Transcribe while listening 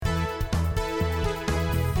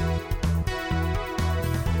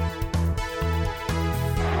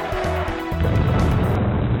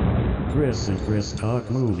Chris and Chris Talk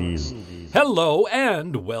Movies. Hello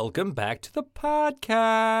and welcome back to the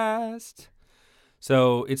podcast.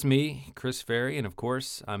 So it's me, Chris Ferry, and of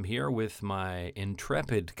course I'm here with my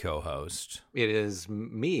intrepid co-host. It is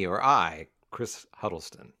me or I, Chris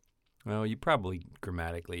Huddleston. Well, you probably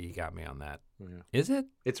grammatically got me on that. Yeah. Is it?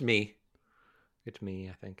 It's me. It's me,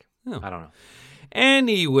 I think. Oh. I don't know.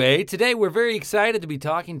 Anyway, today we're very excited to be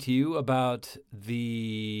talking to you about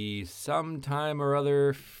the sometime or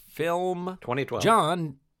other film. 2012.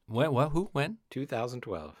 John, when?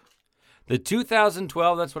 2012. The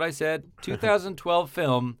 2012, that's what I said, 2012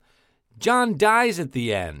 film, John Dies at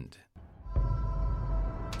the End.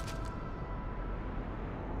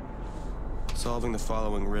 Solving the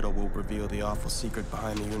following riddle will reveal the awful secret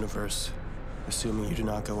behind the universe, assuming you do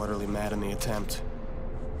not go utterly mad in the attempt.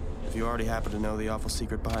 If you already happen to know the awful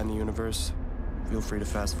secret behind the universe, feel free to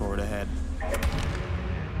fast forward ahead.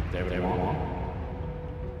 David Wong?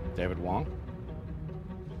 David Wong?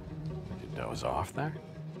 Did you doze off there?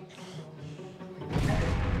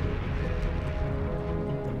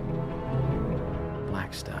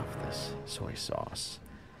 Black stuff, this soy sauce.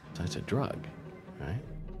 So it's a drug, right?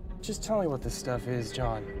 Just tell me what this stuff is,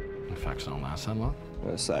 John. Effects don't last that long.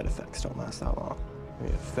 The side effects don't last that long. The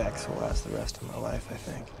effects will last the rest of my life, I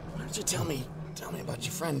think. Why don't you tell me about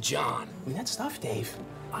your friend John? I mean, that stuff, Dave.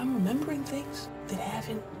 I'm remembering things that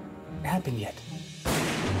haven't happened yet.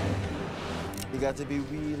 You got to be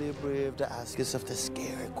really brave to ask yourself the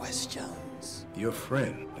scary questions. Your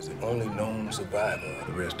friend is the only known survivor.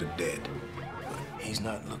 The rest are dead. But he's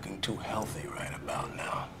not looking too healthy right about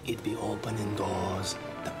now. It'd be opening doors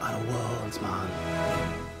to other worlds, man.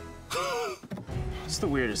 What's the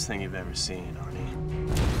weirdest thing you've ever seen, Arnie?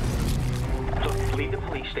 So leave the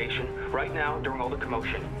police station right now during all the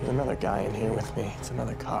commotion. There's another guy in here with me. It's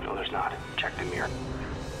another cop. No, there's not. Check the mirror.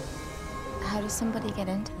 How does somebody get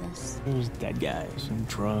into this? There's dead guys and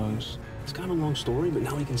drugs. It's kind of a long story, but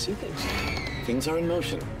now we can see things. Things are in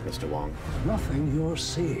motion, Mr. Wong. Nothing you're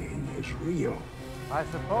seeing is real. I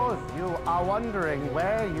suppose you are wondering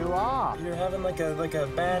where you are. You're having like a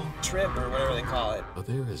bad trip or whatever they call it. But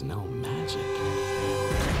there is no magic.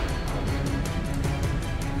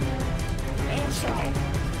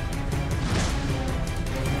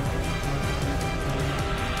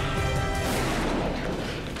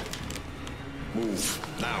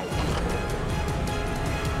 Move now.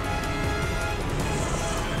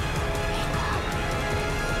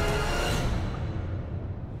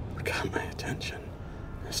 Got my attention,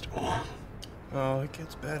 Mr. Wong. Oh, it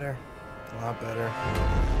gets better. A lot better.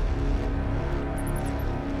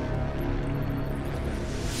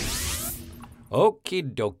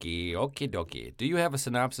 Okie dokie. Do you have a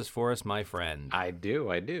synopsis for us, my friend? I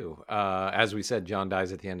do. As we said, John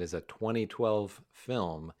Dies at the End is a 2012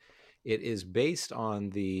 film. It is based on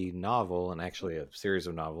the novel, and actually a series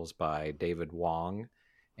of novels by David Wong,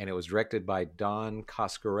 and it was directed by Don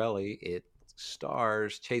Coscarelli. It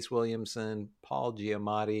stars Chase Williamson, Paul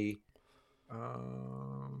Giamatti,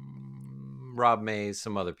 Rob Mays,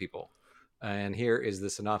 some other people. And here is the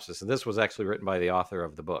synopsis. And this was actually written by the author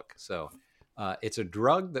of the book. So it's a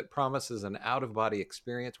drug that promises an out-of-body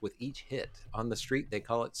experience with each hit. On the street, they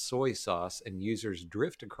call it soy sauce, and users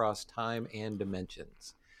drift across time and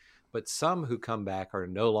dimensions. But some who come back are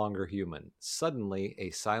no longer human. Suddenly, a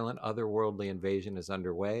silent otherworldly invasion is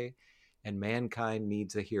underway, and mankind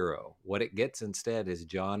needs a hero. What it gets instead is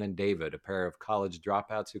John and David, a pair of college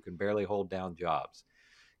dropouts who can barely hold down jobs.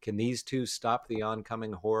 Can these two stop the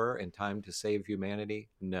oncoming horror in time to save humanity?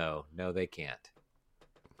 No, they can't.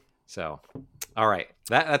 So, all right.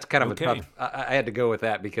 That's kind of Okay. a tough... I had to go with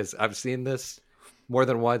that because I've seen this more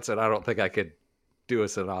than once, and I don't think I could do a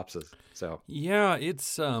synopsis. So Yeah,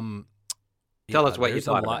 it's tell us what you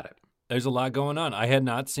thought about it. There's a lot going on. I had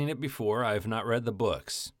not seen it before. I have not read the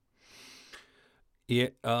books.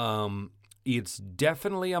 It's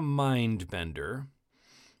definitely a mind bender.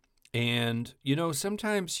 And,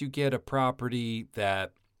 sometimes you get a property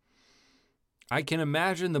that I can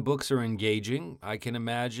imagine the books are engaging. I can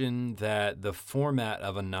imagine that the format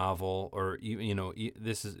of a novel, or,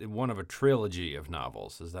 this is one of a trilogy of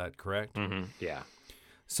novels. Is that correct? Mm-hmm. Yeah.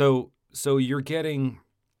 So you're getting,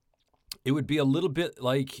 it would be a little bit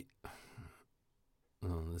like,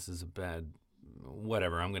 this is a bad,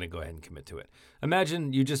 whatever, I'm going to go ahead and commit to it.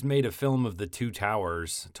 Imagine you just made a film of The Two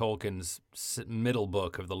Towers, Tolkien's middle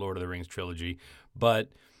book of the Lord of the Rings trilogy,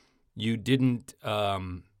 but you didn't,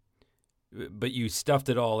 but you stuffed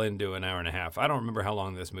it all into an hour and a half. I don't remember how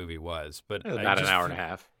long this movie was, but about an hour and a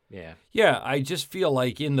half. Yeah. Yeah, I just feel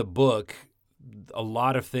like in the book, a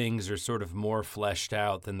lot of things are sort of more fleshed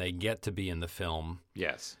out than they get to be in the film.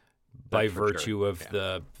 Yes. by That's for sure. virtue of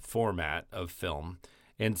the format of film.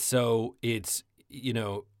 And so it's,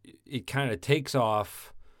 it kind of takes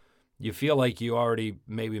off. You feel like you already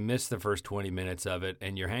maybe missed the first 20 minutes of it,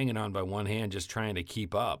 and you're hanging on by one hand just trying to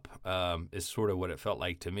keep up, is sort of what it felt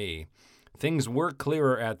like to me. Things were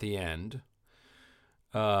clearer at the end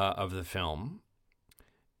of the film,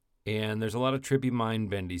 and there's a lot of trippy,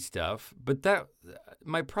 mind-bendy stuff. But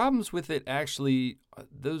my problems with it actually,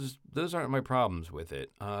 those aren't my problems with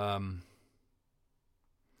it.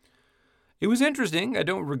 It was interesting. I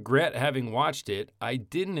don't regret having watched it. I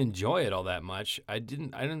didn't enjoy it all that much. I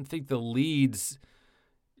didn't think the leads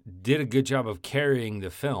did a good job of carrying the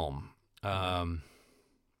film.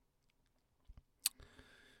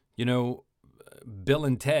 Bill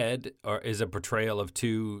and Ted is a portrayal of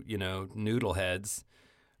two, noodle heads,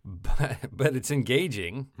 but it's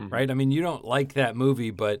engaging, right? I mean, you don't like that movie,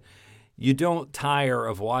 but you don't tire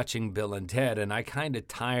of watching Bill and Ted, and I kind of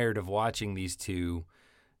tired of watching these two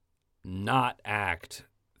not act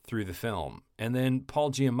through the film. And then Paul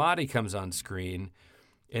Giamatti comes on screen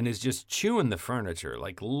and is just chewing the furniture,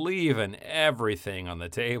 like leaving everything on the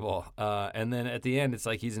table. And then at the end, it's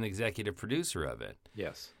like he's an executive producer of it.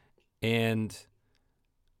 Yes. And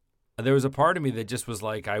there was a part of me that just was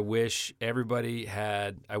like, I wish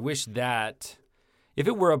that if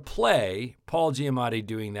it were a play, Paul Giamatti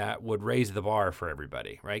doing that would raise the bar for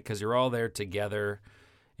everybody, right? Because you're all there together,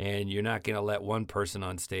 and you're not going to let one person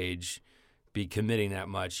on stage be committing that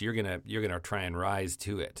much. You're gonna try and rise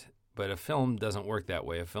to it. But a film doesn't work that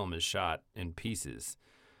way. A film is shot in pieces.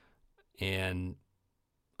 And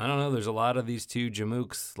I don't know, there's a lot of these two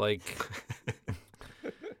jamooks like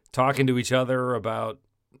talking to each other about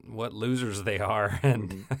what losers they are,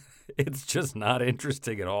 and it's just not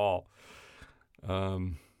interesting at all. I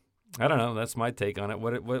don't know. That's my take on it.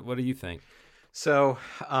 What do you think? So,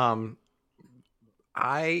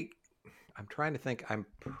 I'm trying to think. I'm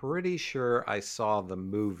pretty sure I saw the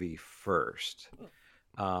movie first.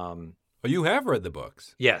 You have read the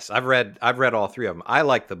books? Yes, I've read all three of them. I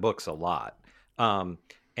like the books a lot. And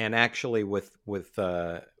actually, with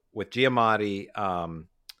Giamatti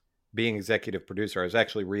being executive producer, I was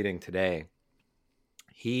actually reading today.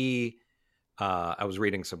 I was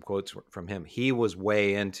reading some quotes from him. He was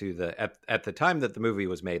way into at the time that the movie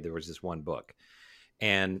was made, there was this one book.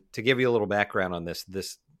 And to give you a little background on this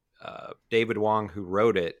David Wong, who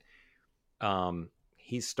wrote it,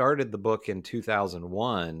 he started the book in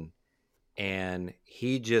 2001, and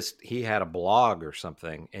he had a blog or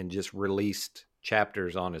something and just released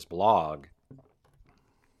chapters on his blog.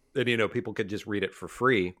 And, people could just read it for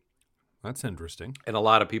free. That's interesting. And a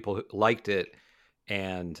lot of people liked it.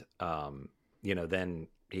 And, then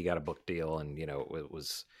he got a book deal, and, it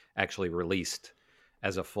was actually released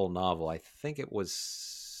as a full novel. I think it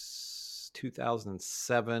was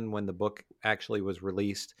 2007 when the book actually was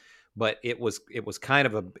released, but it was kind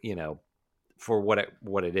of a, for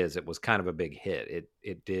what it is, it was kind of a big hit.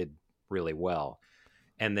 It did really well.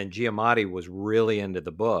 And then Giamatti was really into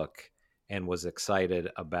the book and was excited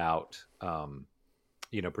about,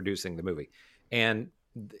 producing the movie. And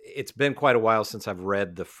it's been quite a while since I've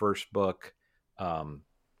read the first book.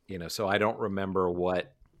 So I don't remember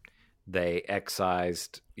what they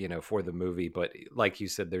excised, for the movie, but like you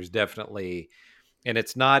said, there's definitely, and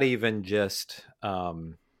it's not even just,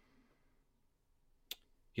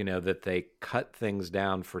 that they cut things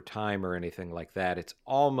down for time or anything like that. It's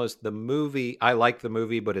almost the movie. I like the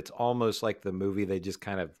movie, but it's almost like the movie. They just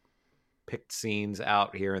kind of picked scenes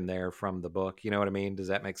out here and there from the book. You know what I mean? Does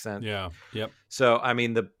that make sense? Yeah. Yep. So, I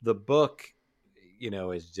mean, the book,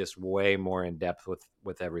 is just way more in depth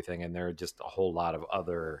with everything. And there are just a whole lot of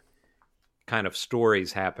other kind of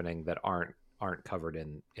stories happening that aren't covered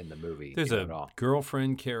in the movie. There's at all.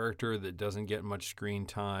 Girlfriend character that doesn't get much screen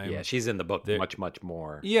time. Yeah, she's in the book much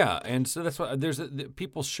more. Yeah, and so that's why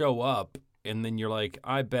people show up, and then you're like,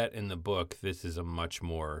 I bet in the book this is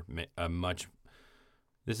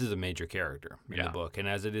this is a major character in the book, and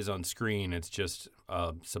as it is on screen, it's just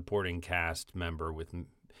a supporting cast member with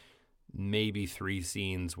maybe 3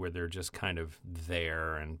 scenes where they're just kind of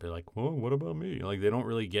there and be like, well, what about me? Like, they don't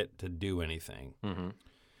really get to do anything. Mm-hmm.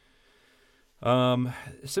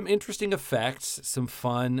 Some interesting effects, some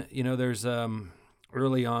fun. There's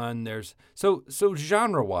early on. There's so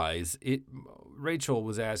genre-wise. Rachel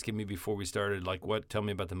was asking me before we started, like, tell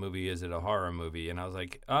me about the movie. Is it a horror movie? And I was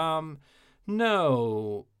like,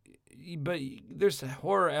 no, but there's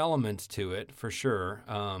horror elements to it for sure.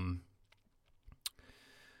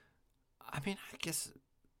 I mean, I guess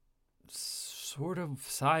sort of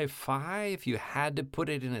sci-fi if you had to put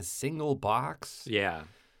it in a single box. Yeah.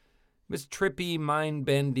 was trippy,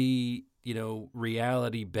 mind-bendy,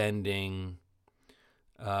 reality bending,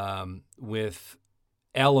 with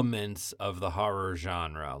elements of the horror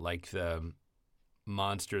genre, like the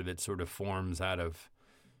monster that sort of forms out of,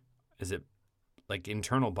 is it like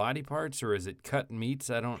internal body parts or is it cut meats?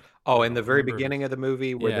 I don't. In the very beginning of the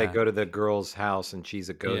movie where they Yeah. go to the girl's house and she's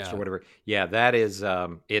a ghost Yeah. or whatever. Yeah, that is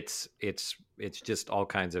it's just all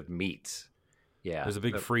kinds of meats. Yeah. There's a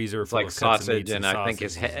big freezer It's full like of cuts of sausage meats and I think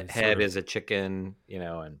his sausages and head sort of is a chicken,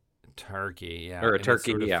 and turkey, yeah. Or a And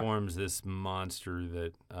turkey, it sort of yeah. forms this monster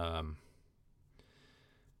that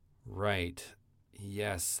right.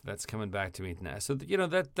 Yes, that's coming back to me now. So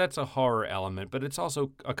that's a horror element, but it's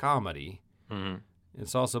also a comedy. Mhm.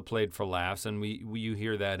 It's also played for laughs, and you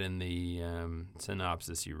hear that in the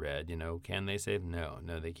synopsis you read. Can they save? No,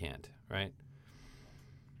 they can't. Right?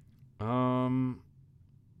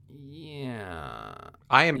 Yeah.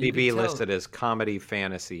 IMDb You can tell- listed as comedy,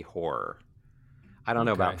 fantasy, horror. I don't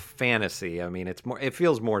know Okay. about fantasy. I mean, it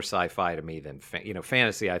feels more sci-fi to me than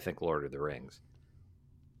fantasy. I think Lord of the Rings.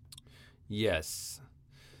 Yes.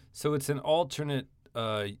 So it's an alternate.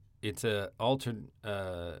 It's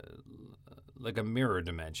like a mirror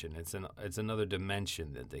dimension. It's another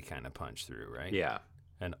dimension that they kind of punch through, right? Yeah.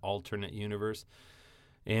 An alternate universe,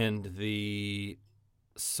 and the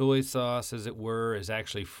soy sauce, as it were, is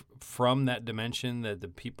actually from that dimension. That the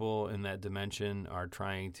people in that dimension are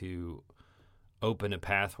trying to open a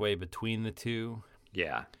pathway between the two.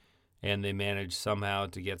 Yeah. And they manage somehow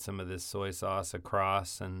to get some of this soy sauce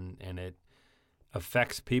across, and it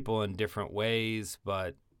affects people in different ways,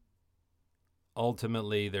 but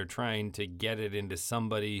ultimately they're trying to get it into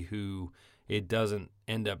somebody who it doesn't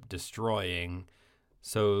end up destroying,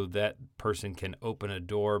 so that person can open a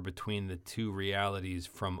door between the two realities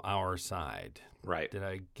from our side. Right. Did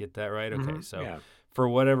I get that right? Okay, Mhm. so Yeah. for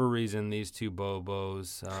whatever reason, these two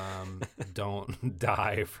Bobos don't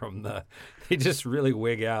die from they just really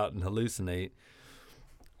wig out and hallucinate.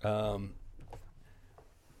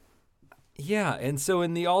 Yeah, and so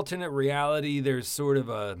in the alternate reality, there's sort of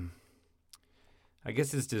I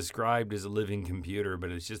guess it's described as a living computer,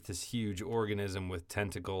 but it's just this huge organism with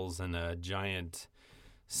tentacles and a giant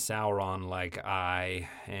Sauron-like eye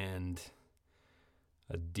and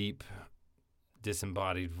a deep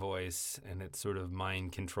disembodied voice, and it sort of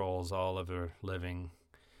mind controls all of the living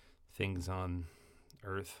things on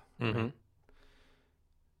Earth. Mm-hmm.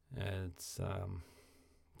 It's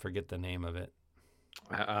forget the name of it.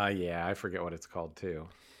 Yeah, I forget what it's called too.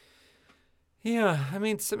 Yeah, I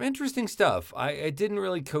mean, some interesting stuff. It didn't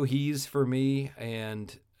really cohese for me,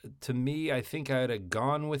 and to me, I think I'd have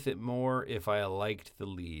gone with it more if I liked the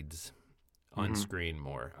leads on screen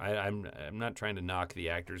more. I'm not trying to knock the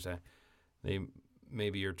actors. They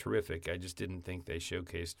maybe are terrific. I just didn't think they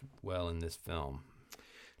showcased well in this film.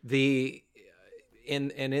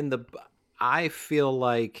 I feel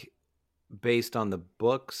like based on the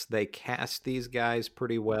books, they cast these guys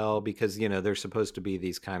pretty well because, they're supposed to be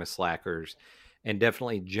these kind of slackers. And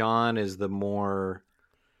definitely John is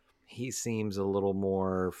he seems a little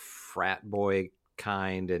more frat boy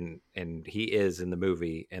kind, and he is in the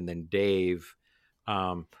movie. And then Dave,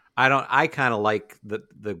 I kind of like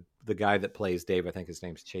the guy that plays Dave. I think his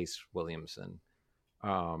name's Chase Williamson.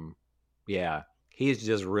 Yeah, he's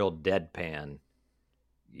just real deadpan,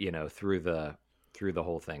 through the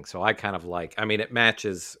whole thing. So I kind of like, I mean, it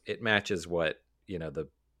matches what,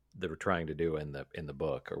 they were trying to do in the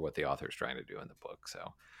book, or what the author's trying to do in the book.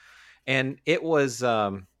 So, and it was,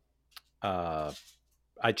 I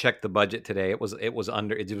checked the budget today. It was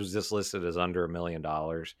just listed as under $1 million,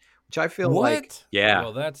 which I feel like, yeah.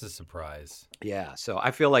 Well, that's a surprise. Yeah. So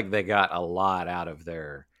I feel like they got a lot out of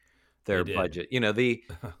their budget.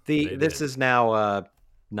 This is now a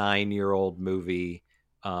 9-year-old movie.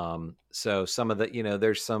 So some of the,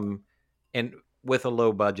 there's some, and with a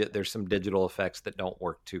low budget, there's some digital effects that don't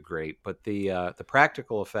work too great, but the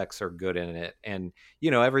practical effects are good in it. And,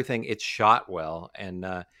 everything, it's shot well. And,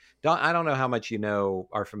 I don't know how much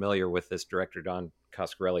are familiar with this director, Don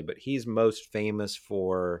Coscarelli, but he's most famous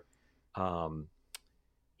for,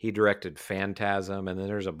 he directed Phantasm, and then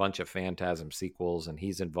there's a bunch of Phantasm sequels, and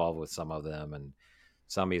he's involved with some of them and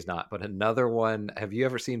some he's not. But another one, have you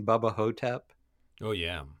ever seen Bubba Hotep? Oh,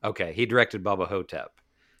 yeah. Okay, he directed Bubba Hotep.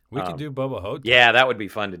 We could do Bubba Hotep. Yeah, that would be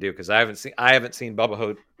fun to do because I haven't seen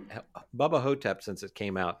Bubba Hotep since it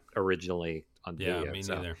came out originally on video. Yeah, me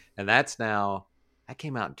neither. And that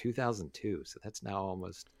came out in 2002, so that's now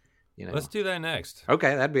almost, Let's do that next.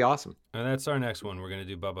 Okay, that'd be awesome. And that's our next one. We're going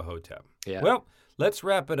to do Bubba Hotep. Yeah. Well, Let's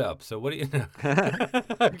wrap it up. So what do you know?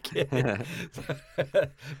 I'm kidding.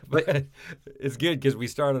 but it's good because we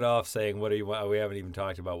started off saying, what do you want? We haven't even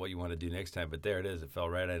talked about what you want to do next time, but there it is. It fell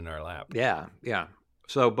right in our lap. Yeah.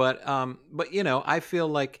 So, but I feel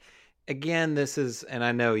like, again, this is, and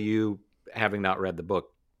I know you, having not read the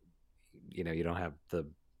book, you don't have the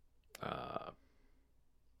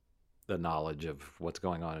knowledge of what's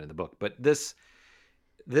going on in the book, but this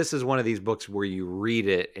is one of these books where you read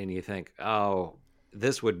it and you think, oh,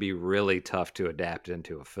 this would be really tough to adapt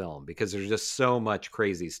into a film because there's just so much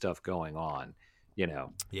crazy stuff going on, Yeah.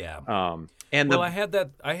 And I had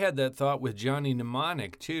that thought with Johnny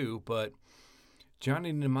Mnemonic too, but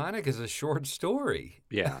Johnny Mnemonic is a short story.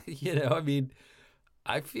 Yeah. I mean,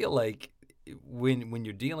 I feel like when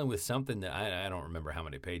you're dealing with something that I don't remember how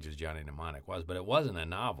many pages Johnny Mnemonic was, but it wasn't a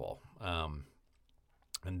novel.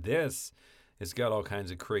 And this, it's got all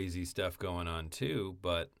kinds of crazy stuff going on too,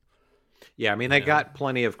 but yeah, I mean, they got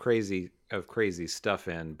plenty of crazy stuff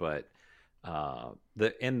in, but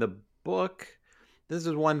in the book, this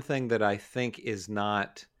is one thing that I think is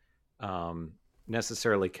not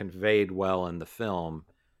necessarily conveyed well in the film.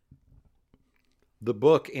 The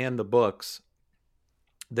book and the books,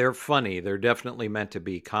 they're funny. They're definitely meant to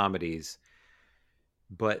be comedies,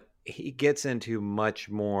 but he gets into much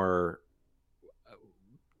more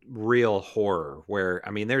real horror where,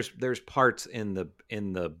 I mean, there's parts in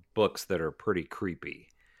the books that are pretty creepy.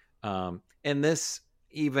 And this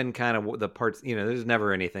even kind of the parts, there's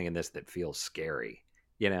never anything in this that feels scary,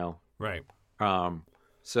 Right.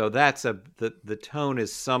 So that's the tone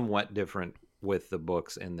is somewhat different with the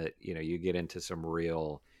books in that, you get into some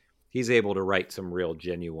real, he's able to write some real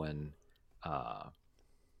genuine horror.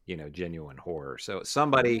 So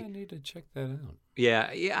somebody, I need to check that out.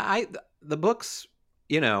 Yeah. The books,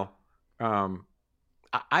 I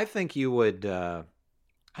think you would, I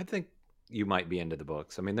think you might be into the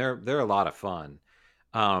books. I mean, they're a lot of fun.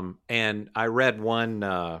 And I read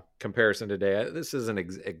one comparison today. This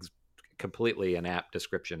isn't completely an apt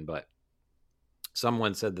description, but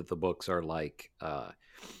someone said that the books are like a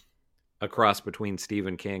cross between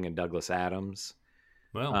Stephen King and Douglas Adams.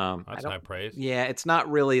 Well, that's high praise. Yeah, it's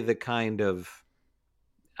not really the kind of,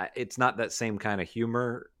 it's not that same kind of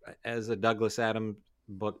humor as a Douglas Adams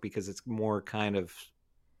book because it's more kind of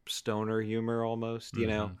stoner humor almost,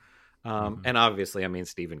 And obviously, I mean,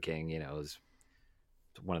 Stephen King, is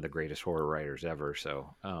one of the greatest horror writers ever.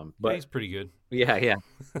 So, but he's pretty good. Yeah.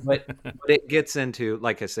 But it gets into,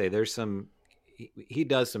 like I say, there's he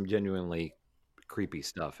does some genuinely creepy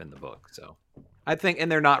stuff in the book. So I think,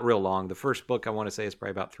 and they're not real long. The first book I want to say is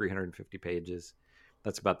probably about 350 pages.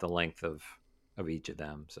 That's about the length of each of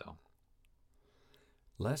them. So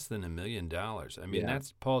less than $1 million. I mean,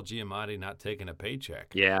 that's Paul Giamatti not taking a paycheck.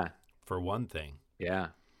 Yeah. For one thing. Yeah.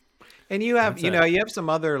 And you have, you have some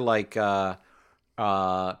other like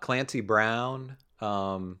Clancy Brown,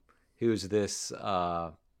 who's this,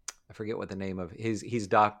 I forget what the name of he's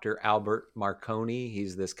Dr. Albert Marconi.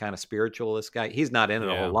 He's this kind of spiritualist guy. He's not in it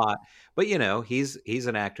a whole lot, but he's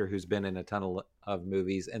an actor who's been in a ton of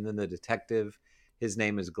movies. And then the detective, his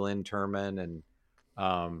name is Glenn Turman, and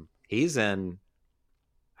I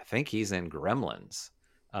think he's in Gremlins.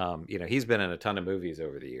 He's been in a ton of movies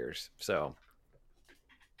over the years. So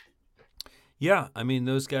yeah, I mean,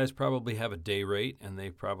 those guys probably have a day rate, and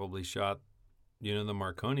they probably shot, the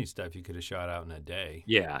Marconi stuff you could have shot out in a day.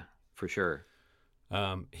 Yeah, for sure.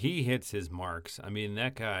 He hits his marks. I mean,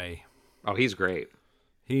 that guy. Oh, he's great.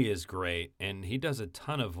 He is great, and he does a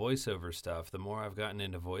ton of voiceover stuff. The more I've gotten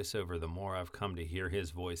into voiceover, the more I've come to hear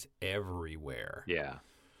his voice everywhere. Yeah.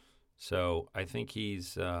 So I think he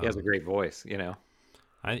has a great voice, and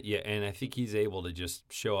I think he's able to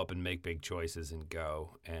just show up and make big choices and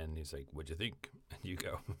go. And he's like, "What'd you think?" And you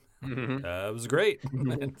go, "It was great."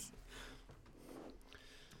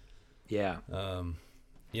 Yeah.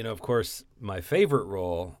 Of course, my favorite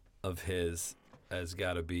role of his has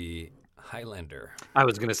got to be Highlander. I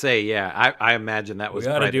was going to say, yeah, I imagine that was.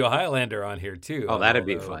 We got to do a Highlander on here too. Oh, that'd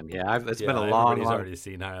be fun. Yeah, it's been a long. Everybody's already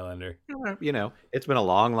seen Highlander. It's been a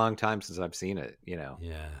long, long time since I've seen it. Yeah.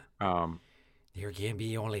 There can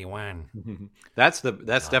be only one. That's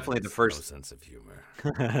definitely the first. No sense of humor.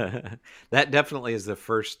 That definitely is the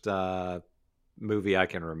first movie I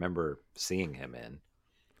can remember seeing him in.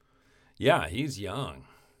 Yeah, he's young.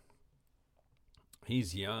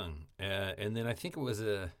 And then I think it was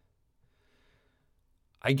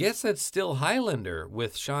I guess that's still Highlander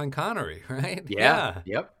with Sean Connery, right? Yeah.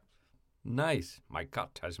 Yep. Nice. My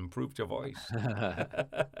cut has improved your voice.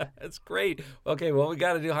 That's great. Okay, well, we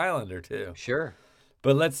got to do Highlander too. Sure.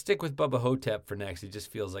 But let's stick with Bubba Hotep for next. He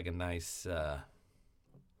just feels like a nice,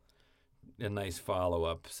 a nice follow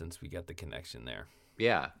up since we got the connection there.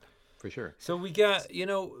 Yeah, for sure. So we got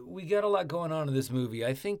a lot going on in this movie.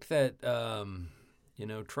 I think that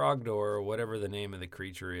Trogdor, or whatever the name of the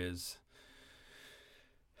creature is,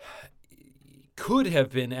 could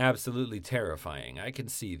have been absolutely terrifying. I can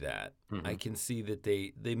see that. Mm-hmm. I can see that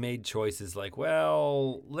they made choices like,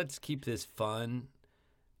 well, let's keep this fun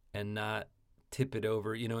and not tip it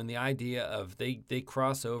over. And the idea of they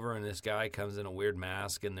cross over and this guy comes in a weird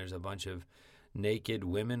mask and there's a bunch of naked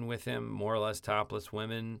women with him, more or less topless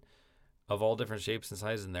women of all different shapes and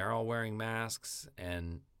sizes, and they're all wearing masks,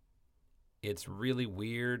 and it's really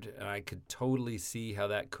weird. And I could totally see how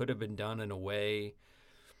that could have been done in a way.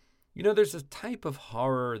 There's a type of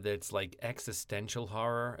horror that's like existential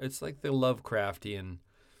horror. It's like the Lovecraftian.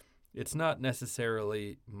 It's not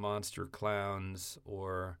necessarily monster clowns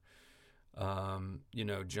or,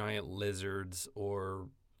 giant lizards or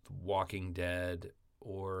Walking Dead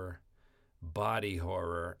or body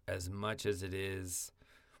horror as much as it is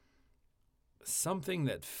something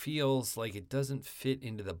that feels like it doesn't fit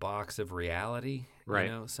into the box of reality.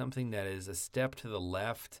 Right. Something that is a step to the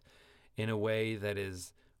left in a way that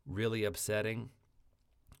is really upsetting.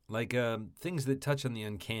 Like things that touch on the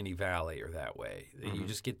uncanny valley are that way. Mm-hmm. You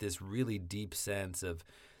just get this really deep sense of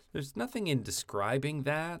there's nothing in describing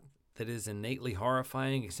that is innately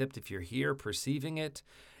horrifying, except if you're here perceiving it,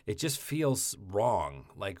 it just feels wrong.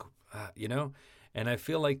 And I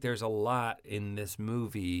feel like there's a lot in this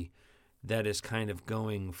movie that is kind of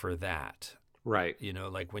going for that. Right.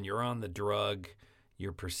 Like when you're on the drug,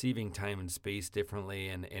 you're perceiving time and space differently,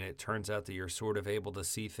 and it turns out that you're sort of able to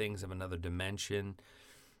see things of another dimension.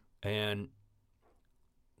 And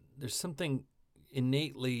there's something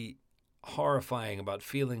innately horrifying about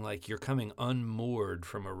feeling like you're coming unmoored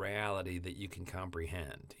from a reality that you can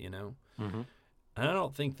comprehend, Mm-hmm. And I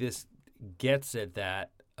don't think this gets at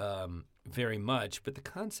that very much, but the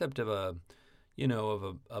concept of a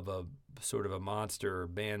sort of a monster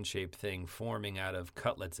band-shaped thing forming out of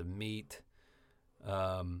cutlets of meat,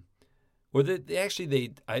 there's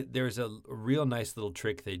a real nice little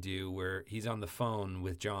trick they do where he's on the phone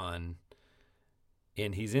with John,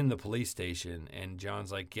 and he's in the police station, and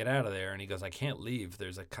John's like, "Get out of there," and he goes, "I can't leave.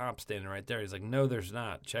 There's a cop standing right there." He's like, "No, there's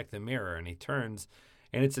not. Check the mirror," and he turns.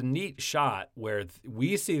 And it's a neat shot where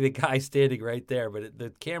we see the guy standing right there, but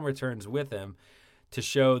the camera turns with him to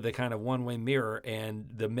show the kind of one-way mirror, and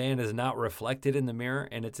the man is not reflected in the mirror.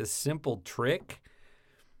 And it's a simple trick,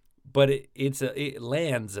 but it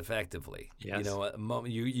lands effectively. Yes. A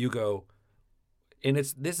moment you go, and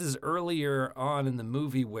this is earlier on in the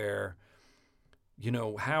movie where,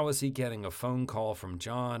 how is he getting a phone call from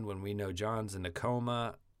John when we know John's in a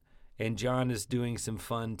coma? And John is doing some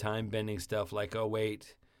fun time-bending stuff like, oh,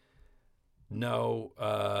 wait, no,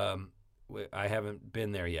 I haven't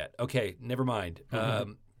been there yet. Okay, never mind.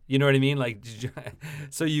 Mm-hmm. You know what I mean? Like,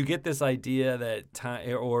 so you get this idea that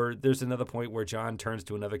time, or there's another point where John turns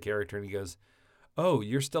to another character and he goes, "Oh,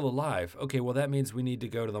 you're still alive. Okay, well, that means we need to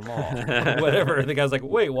go to the mall." Whatever. The guy's like,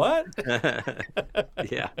 "Wait, what?"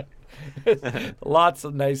 Yeah. Lots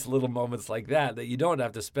of nice little moments like that you don't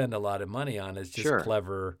have to spend a lot of money on. It's just Sure.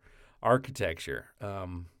 clever architecture.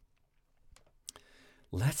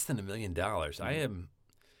 Less than $1 million.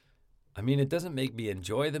 It doesn't make me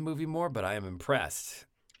enjoy the movie more, but I am impressed.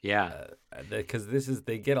 Yeah. Because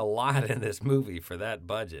they get a lot in this movie for that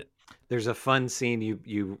budget. There's a fun scene,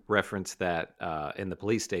 you referenced that in the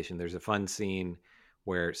police station. There's a fun scene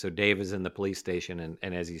where, so Dave is in the police station,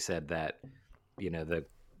 and as you said that, the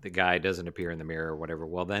guy doesn't appear in the mirror or whatever.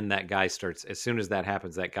 Well, then that guy starts, as soon as that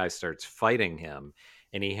happens, that guy starts fighting him.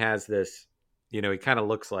 And he has this, he kind of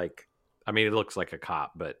looks like, he looks like a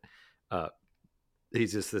cop, but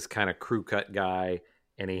he's just this kind of crew cut guy,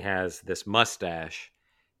 and he has this mustache,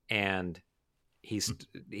 and he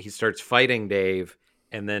starts fighting Dave,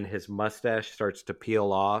 and then his mustache starts to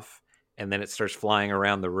peel off, and then it starts flying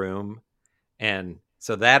around the room. And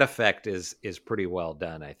so that effect is pretty well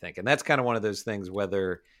done, I think. And that's kind of one of those things,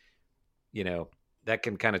 whether, that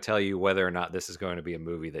can kind of tell you whether or not this is going to be a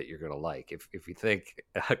movie that you're going to like. If you think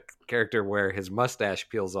a character where his mustache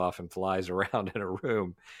peels off and flies around in a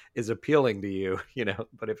room is appealing to you,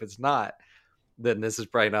 but if it's not, then this is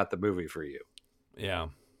probably not the movie for you. Yeah.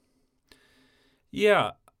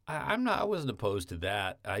 Yeah. I wasn't opposed to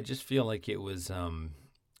that. I just feel like it was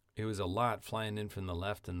a lot flying in from the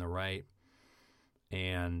left and the right.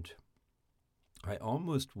 And I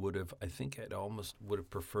almost would have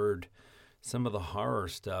preferred some of the horror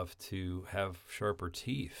stuff to have sharper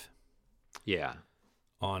teeth. Yeah.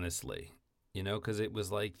 Honestly. Because it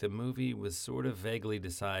was like the movie was sort of vaguely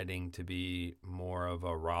deciding to be more of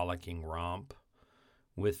a rollicking romp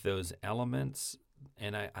with those elements,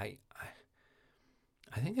 and I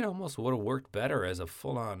think it almost would have worked better as a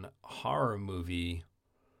full-on horror movie,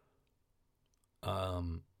 a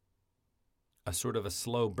sort of a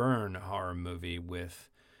slow burn horror movie with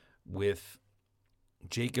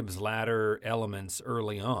Jacob's Ladder elements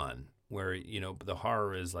early on, where, you know, the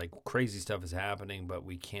horror is like crazy stuff is happening, but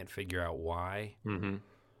we can't figure out why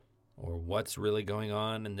or what's really going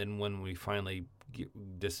on. And then when we finally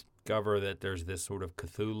discover that there's this sort of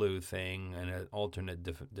Cthulhu thing and an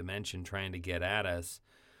alternate dimension trying to get at us,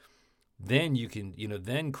 then you can, you know,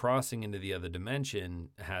 then crossing into the other dimension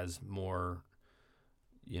has more,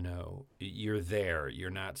 you know, you're there. You're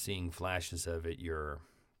not seeing flashes of it. You're,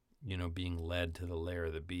 you know, being led to the lair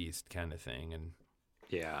of the beast kind of thing. And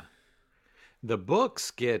yeah. The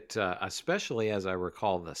books get, especially as I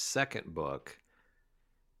recall the second book,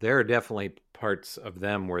 there are definitely parts of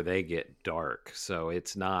them where they get dark. So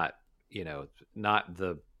it's not, you know, not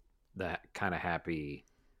that kind of happy,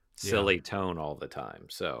 silly tone all the time.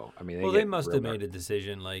 So, I mean, they must have made a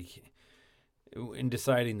decision, like, in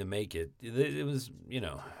deciding to make it. It was, you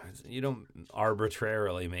know, you don't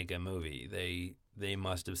arbitrarily make a movie. They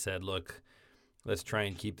must have said, look, let's try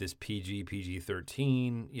and keep this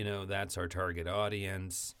PG-13. You know, that's our target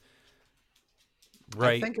audience.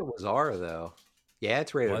 Right. I think it was R, though. Yeah,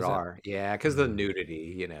 it's rated R. Yeah, because the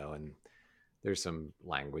nudity, you know, and there's some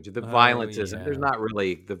language. The violence isn't. There's not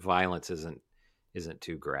really. The violence isn't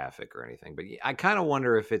too graphic or anything. But I kind of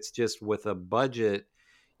wonder if it's just with a budget,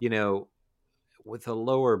 you know, with a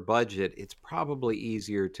lower budget, it's probably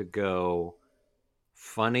easier to go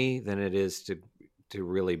funny than it is to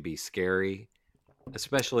really be scary,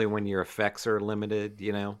 especially when your effects are limited,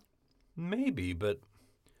 you know? Maybe, but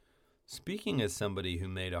speaking as somebody who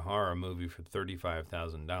made a horror movie for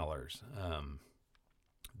 $35,000,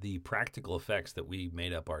 the practical effects that we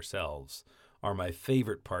made up ourselves are my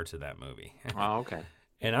favorite parts of that movie. Oh, okay.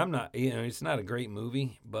 And I'm not, you know, it's not a great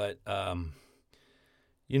movie, but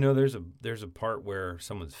you know, there's a part where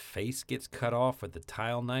someone's face gets cut off with a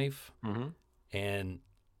tile knife, and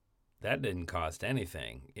that didn't cost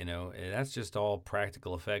anything, you know. And that's just all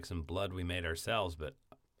practical effects and blood we made ourselves, but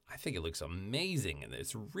I think it looks amazing, and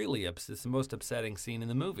it's really it's the most upsetting scene in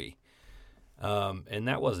the movie, and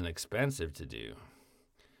that wasn't expensive to do.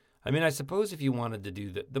 I mean, I suppose if you wanted to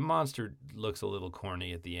do the monster looks a little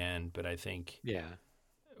corny at the end, but I think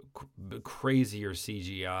crazier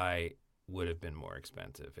CGI would have been more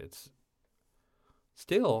expensive. It's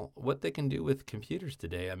still what they can do with computers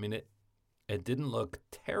today. I mean, it didn't look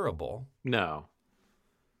terrible. No.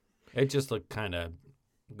 It just looked kind of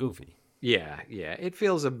goofy. Yeah. It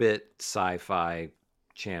feels a bit sci-fi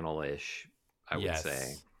channel-ish, I would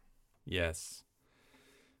say. Yes.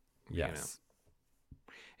 You know.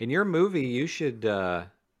 In your movie, you should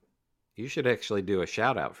actually do a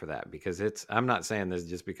shout out for that, because I'm not saying this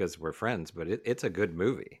just because we're friends, but it's a good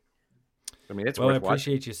movie. I mean, it's worth watching. I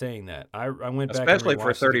appreciate you saying that. I went back, especially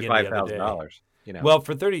for $35,000. You know, well,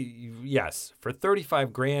 for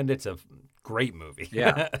 $35,000, it's a great movie.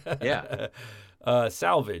 Yeah.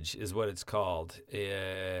 Salvage is what it's called,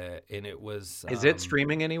 and it was. Is it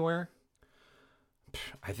streaming anywhere?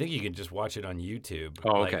 I think you can just watch it on YouTube.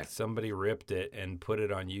 Oh, okay. Like, somebody ripped it and put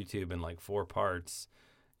it on YouTube in like 4 parts,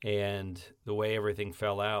 and the way everything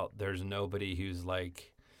fell out, there's nobody who's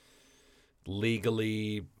like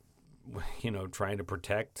legally, you know, trying to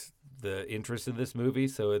protect the interest of this movie,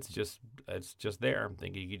 so it's just there. I'm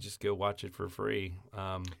thinking you could just go watch it for free.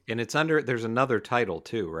 And it's under. There's another title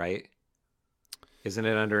too, right? Isn't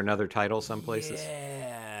it under another title some places?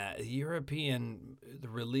 Yeah, European. The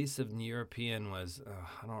release of the European was,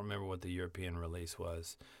 I don't remember what the European release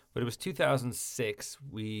was, but it was 2006.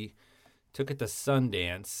 We took it to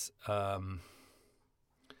Sundance.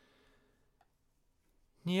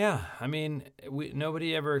 Yeah, I mean,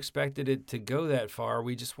 nobody ever expected it to go that far.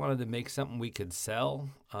 We just wanted to make something we could sell.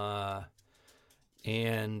 And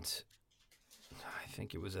I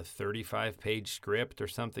think it was a 35-page script or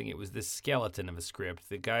something. It was this skeleton of a script.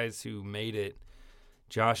 The guys who made it,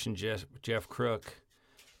 Josh and Jeff Crook,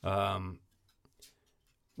 were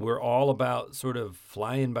all about sort of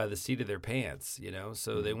flying by the seat of their pants, you know.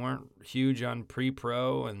 So they weren't huge on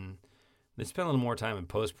pre-pro, and they spent a little more time in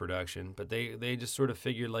post-production. But they just sort of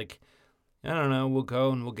figured, like, I don't know, we'll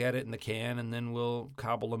go and we'll get it in the can, and then we'll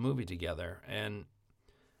cobble a movie together. And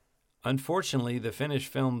unfortunately, the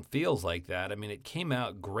finished film feels like that. I mean, it came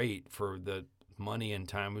out great for the money and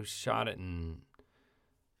time. We shot it in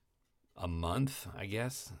a month, I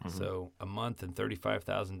guess. So a month and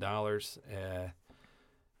 $35,000.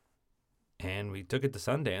 And we took it to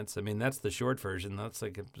Sundance. I mean, that's the short version. That's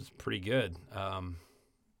like, it was pretty good.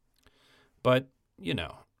 But you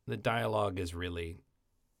know, the dialogue is really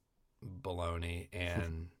baloney,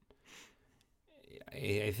 and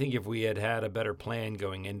I think if we had had a better plan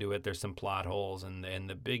going into it, there's some plot holes, and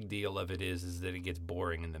the big deal of it is that it gets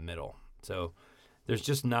boring in the middle. So there's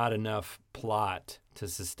just not enough plot to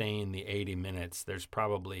sustain the 80 minutes. There's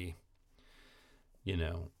probably, you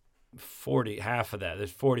know, half of that.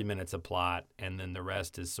 There's 40 minutes of plot, and then the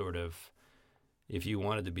rest is sort of, if you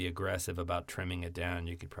wanted to be aggressive about trimming it down,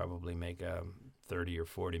 you could probably make a 30 or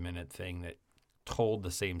 40 minute thing that told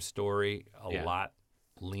the same story a lot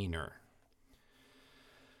leaner.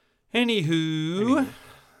 Anywho,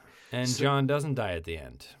 and so, John doesn't die at the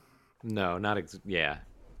end. No, not yeah.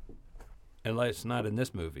 Unless not in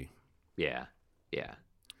this movie. Yeah.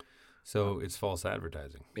 So it's false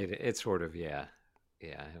advertising. It's sort of in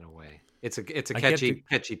a way. It's a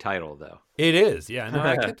catchy title though. It is, yeah. No,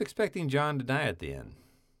 I kept expecting John to die at the end,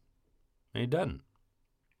 and he doesn't.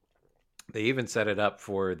 They even set it up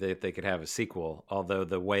for that they could have a sequel. Although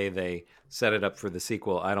the way they set it up for the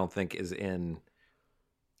sequel, I don't think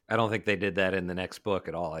they did that in the next book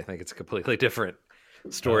at all. I think it's a completely different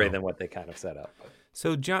story than what they kind of set up.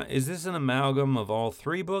 So, John, is this an amalgam of all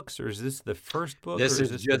 3 books, or is this the first book, or is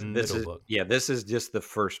this the middle book? Yeah, this is just the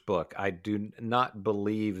first book. I do not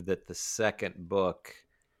believe that the second book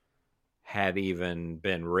had even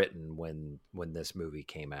been written when this movie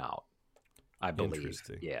came out. I believe.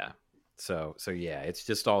 Interesting. Yeah. So yeah, it's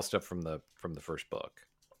just all stuff from the first book.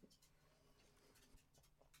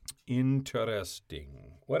 Interesting.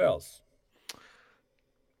 What else?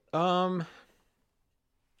 I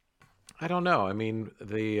don't know. I mean,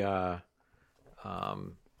 it's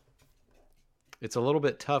a little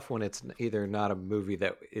bit tough when it's either not a movie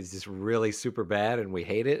that is just really super bad and we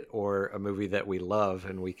hate it, or a movie that we love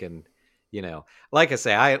and we can, you know, like I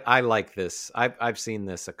say, I like this. I've seen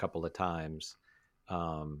this a couple of times.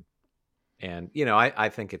 And, you know, I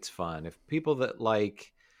think it's fun. If people that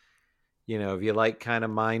like, you know, if you like kind of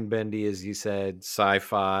mind-bendy, as you said,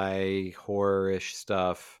 sci-fi, horror-ish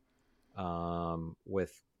stuff,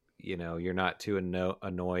 with, you know, you're not too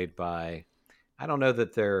annoyed by, I don't know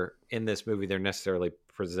that they're, in this movie, they're necessarily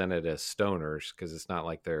presented as stoners, because it's not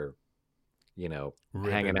like they're, you know,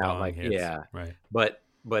 hanging out like, hits. Right.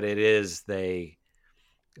 But it is, they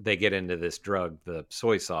get into this drug, the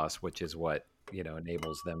soy sauce, which is what, you know,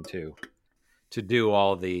 enables them to do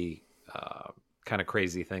all the kind of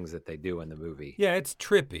crazy things that they do in the movie. Yeah, it's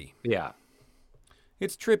trippy. Yeah.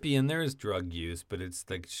 It's trippy, and there is drug use, but it's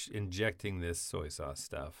like injecting this soy sauce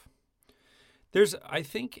stuff. I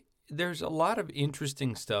think there's a lot of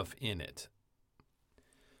interesting stuff in it.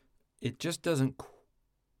 It just doesn't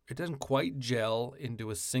quite gel into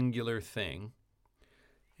a singular thing.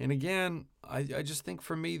 And again, I just think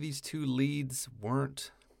for me, these 2 leads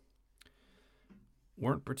weren't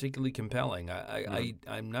particularly compelling.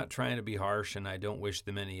 I'm not trying to be harsh, and I don't wish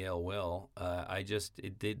them any ill will.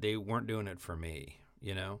 They weren't doing it for me,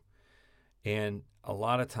 you know? And a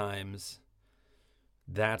lot of times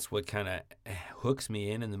that's what kind of hooks me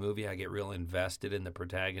in the movie. I get real invested in the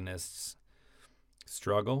protagonist's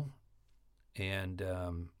struggle, and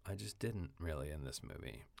I just didn't really in this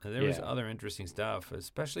movie. And there was other interesting stuff,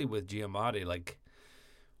 especially with Giamatti, like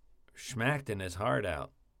schmacked his heart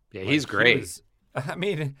out. Yeah, he's great.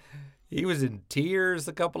 He was in tears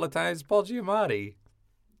a couple of times, Paul Giamatti,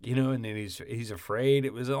 you know, and then he's afraid.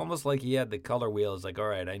 It was almost like he had the color wheel. It's like, all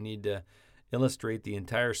right, I need to illustrate the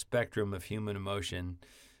entire spectrum of human emotion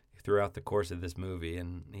throughout the course of this movie,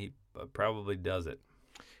 and he probably does it.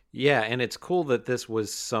 Yeah, and it's cool that this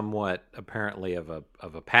was somewhat apparently of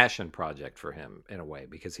a passion project for him in a way,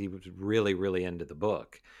 because he was really, really into the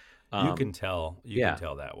book. You can tell. You can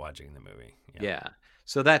tell that watching the movie. Yeah.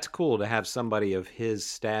 So that's cool to have somebody of his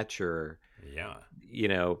stature, you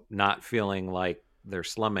know, not feeling like they're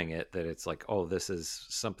slumming it, that it's like, oh, this is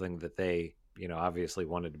something that they, you know, obviously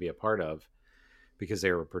wanted to be a part of because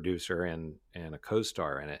they were a producer and a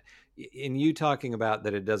co-star in it. And you talking about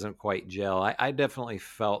that it doesn't quite gel, I definitely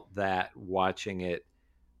felt that watching it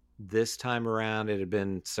this time around. It had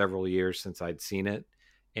been several years since I'd seen it,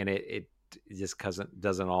 and it just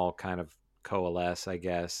doesn't all kind of coalesce, I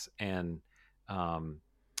guess. And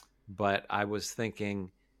but I was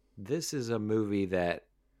thinking, this is a movie that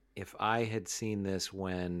if I had seen this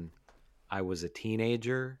when I was a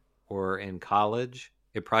teenager or in college,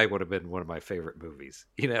 it probably would have been one of my favorite movies,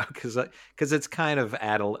 you know, because it's kind of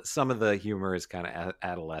some of the humor is kind of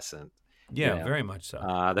adolescent. Yeah, you know? Very much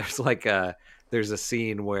so. There's a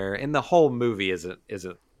scene where, and the whole movie isn't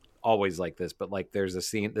always like this, but like there's this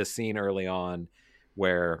scene early on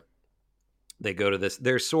where they go to this,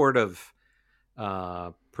 they're sort of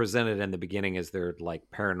presented in the beginning as they're like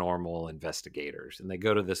paranormal investigators, and they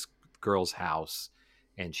go to this girl's house,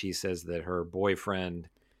 and she says that her boyfriend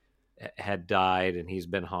had died and he's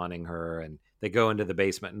been haunting her, and they go into the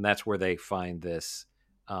basement, and that's where they find this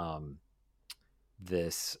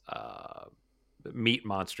meat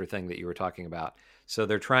monster thing that you were talking about. So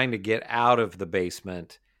they're trying to get out of the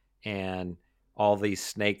basement, and all these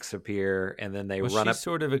snakes appear, and then they run up. She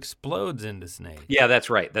sort of explodes into snakes. Yeah, that's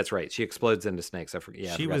right. That's right. She explodes into snakes. I forget.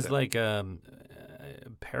 Yeah, she was like a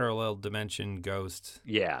parallel dimension ghost.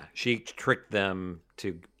 Yeah, she tricked them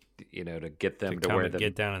to get them to where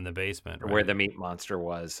get down in the basement, where the meat monster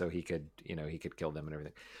was, so he could kill them and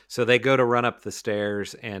everything. So they go to run up the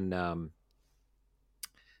stairs, and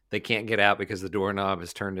they can't get out because the doorknob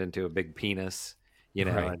has turned into a big penis. Right.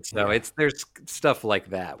 And so there's stuff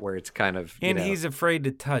like that where it's kind of, he's afraid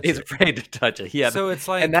to touch it. He's afraid to touch it. Yeah. So it's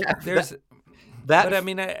like, and but I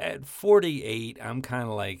mean, at 48, I'm kind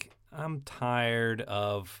of like, I'm tired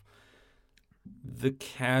of the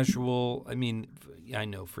casual, I mean, I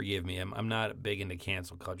know, forgive me, I'm not big into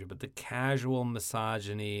cancel culture, but the casual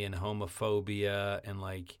misogyny and homophobia and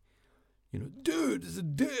like, dude is a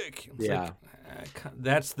dick. It's like,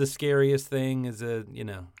 that's the scariest thing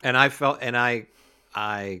And I felt, and I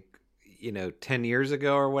 10 years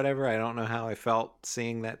ago or whatever, I don't know how I felt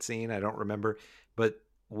seeing that scene. I don't remember, but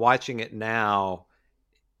watching it now,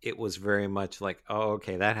 it was very much like, oh,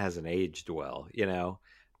 okay, that hasn't aged well, right.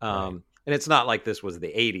 And it's not like this was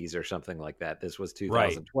the 80s or something like that. This was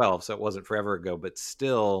 2012, right. So it wasn't forever ago, but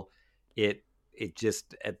still it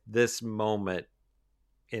just, at this moment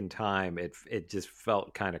in time, it just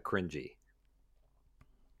felt kind of cringy.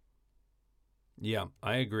 Yeah,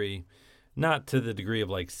 I agree. Not to the degree of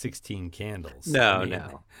like 16 Candles.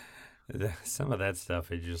 No. Some of that stuff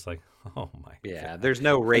is just like, oh my God. Yeah, there's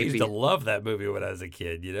no rapey. I used to love that movie when I was a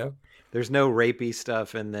kid, There's no rapey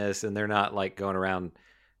stuff in this, and they're not like going around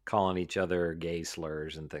calling each other gay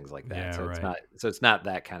slurs and things like that. Yeah, so right. It's not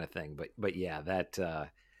that kind of thing. But yeah, that.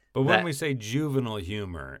 But when we say juvenile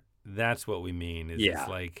humor, that's what we mean. It's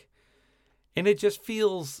like, and it just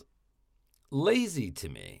feels lazy to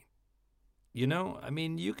me. I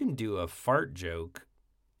mean, you can do a fart joke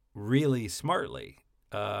really smartly,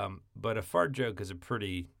 but a fart joke is a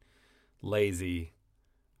pretty lazy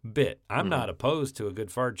bit. I'm not opposed to a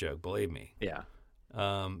good fart joke, believe me. Yeah.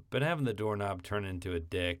 But having the doorknob turn into a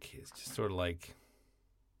dick is just sort of like,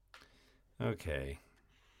 okay.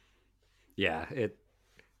 Yeah, it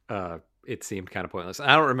seemed kind of pointless.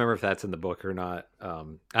 I don't remember if that's in the book or not.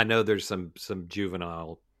 I know there's some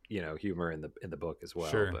juvenile humor in the book as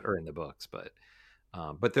well, sure. or in the books, but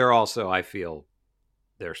they're also, I feel,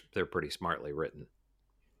 they're pretty smartly written.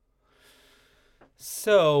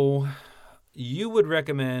 So, you would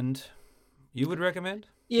recommend?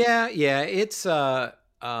 Yeah. It's on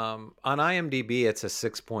IMDb. It's a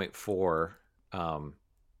 6.4,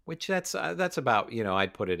 which that's about,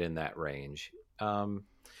 I'd put it in that range.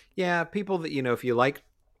 People that if you like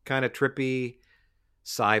kind of trippy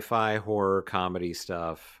sci-fi horror comedy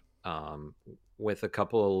stuff. With a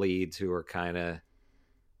couple of leads who are kind of,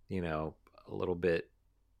 a little bit,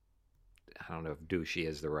 I don't know if douchey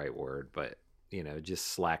is the right word, but, just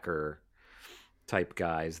slacker type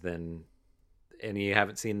guys, and you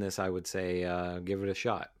haven't seen this, I would say, give it a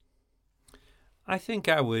shot. I think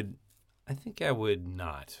I would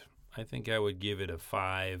not. I think I would give it a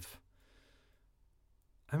 5.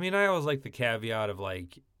 I mean, I always like the caveat of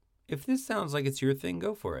like, if this sounds like it's your thing,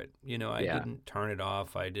 go for it. I didn't turn it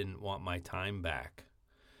off. I didn't want my time back.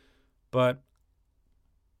 But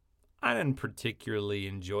I didn't particularly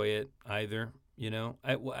enjoy it either.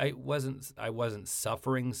 I wasn't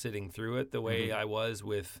suffering sitting through it the way I was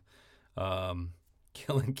with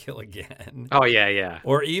Kill and Kill Again. Oh, yeah.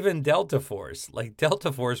 Or even Delta Force. Like,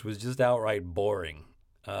 Delta Force was just outright boring.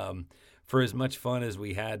 For as much fun as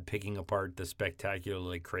we had picking apart the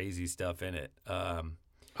spectacularly crazy stuff in it.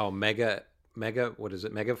 Mega, what is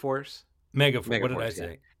it? Megaforce? Megaforce. What did I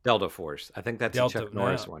say? Yeah. Delta Force. I think that's a Chuck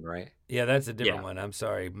Norris one, right? Yeah, that's a different one. I'm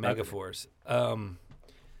sorry. Megaforce.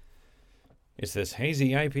 It's this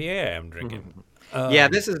hazy IPA I'm drinking.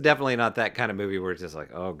 This is definitely not that kind of movie where it's just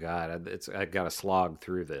like, oh God, I got to slog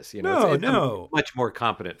through this. It's a much more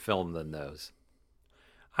competent film than those.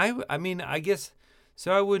 I mean, I guess,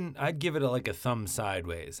 so I'd give it a thumb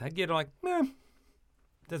sideways. I'd give it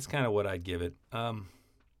that's kind of what I'd give it.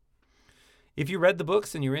 If you read the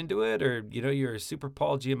books and you're into it, or you're a super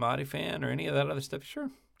Paul Giamatti fan or any of that other stuff,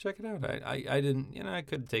 sure, check it out. I didn't, I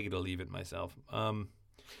could take it or leave it myself.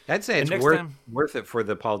 I'd say it's worth it for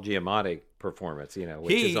the Paul Giamatti performance.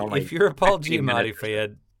 Which is only if you're a Paul Giamatti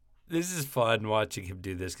fan, This is fun watching him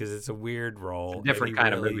do this because it's a weird role. It's a different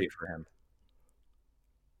kind of movie for him.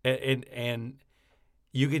 And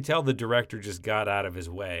you could tell the director just got out of his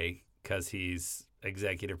way because he's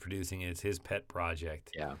executive producing it. It's his pet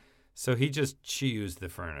project. Yeah. So he just chews the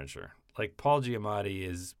furniture. Like Paul Giamatti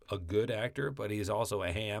is a good actor, but he's also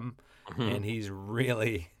a ham, and he's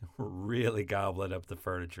really, really gobbling up the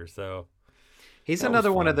furniture. So he's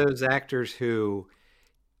another one of those actors who,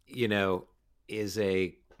 you know, is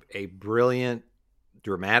a brilliant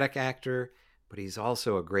dramatic actor, but he's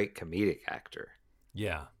also a great comedic actor.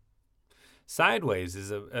 Yeah. Sideways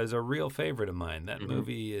is a real favorite of mine. That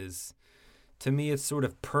movie is, to me, it's sort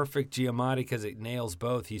of perfect Giamatti because it nails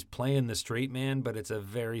both. He's playing the straight man, but it's a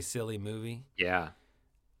very silly movie. Yeah.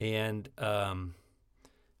 And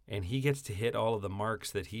he gets to hit all of the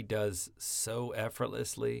marks that he does so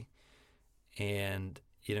effortlessly. And,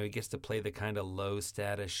 you know, he gets to play the kind of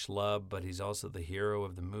low-status schlub, but he's also the hero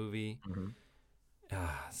of the movie.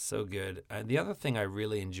 So good. The other thing I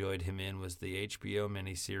really enjoyed him in was the HBO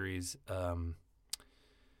miniseries,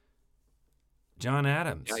 John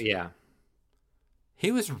Adams. Yeah.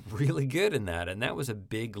 He was really good in that, and that was a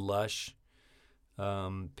big, lush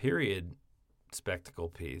period spectacle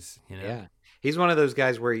piece. You know? Yeah. He's one of those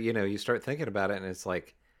guys where, you know, you start thinking about it, and it's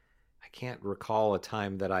like, I can't recall a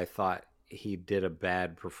time that I thought he did a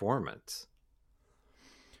bad performance.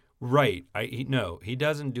 Right. No, he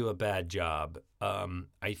doesn't do a bad job.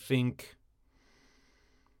 I think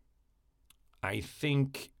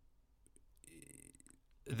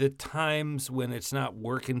the times when it's not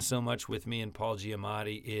working so much with me and Paul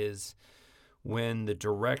Giamatti is when the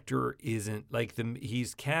director isn't like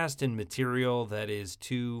he's cast in material that is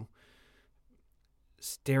too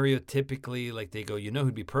stereotypically, like they go, you know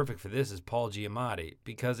who'd be perfect for this is Paul Giamatti,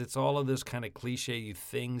 because it's all of those kind of cliche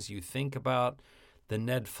things you think about, the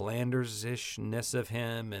Ned Flanders-ishness of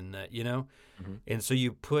him, and you know, and so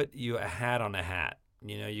you put a hat on a hat.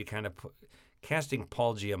 You know, you kind of casting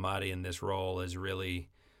Paul Giamatti in this role is really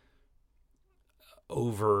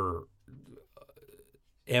over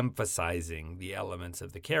emphasizing the elements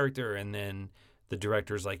of the character, and then the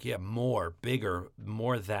director's like, yeah, more, bigger,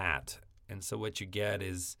 more that. And so what you get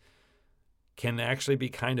can actually be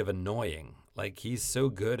kind of annoying. Like he's so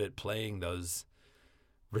good at playing those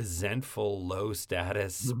resentful, low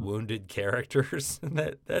status, wounded characters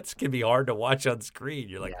that can be hard to watch on screen.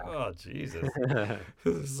 You're like, oh Jesus.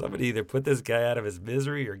 Somebody either put this guy out of his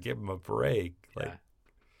misery or give him a break. Like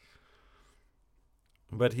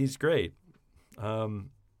but he's great.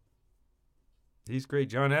 He's great.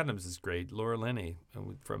 John Adams is great. Laura Linney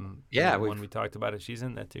from when we talked about it, she's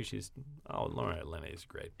in that too. Laura Linney is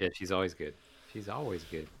great. Yeah, she's always good. She's always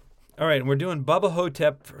good. All right, and we're doing Bubba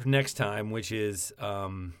Hotep for next time, which is a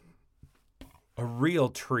real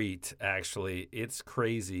treat. Actually, it's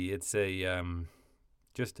crazy. It's a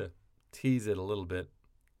just to tease it a little bit.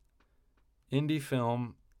 Indie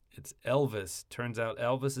film. It's Elvis. Turns out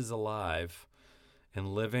Elvis is alive and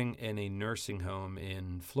living in a nursing home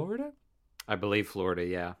in Florida. I believe Florida,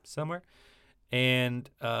 yeah. Somewhere. And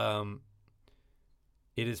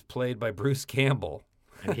it is played by Bruce Campbell.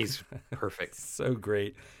 And he's perfect. So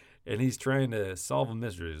great. And he's trying to solve a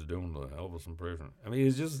mystery. He's doing the Elvis impression. I mean,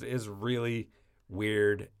 it's really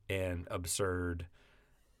weird and absurd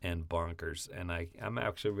and bonkers. And I'm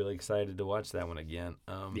actually really excited to watch that one again.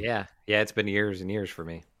 Yeah, it's been years and years for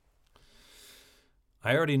me.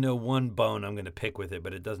 I already know one bone I'm going to pick with it,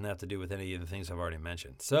 but it doesn't have to do with any of the things I've already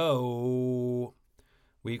mentioned. So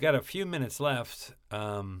we've got a few minutes left.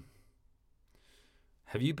 Have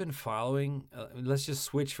you been following? Let's just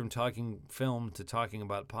switch from talking film to talking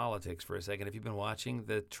about politics for a second. Have you been watching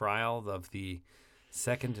the trial of the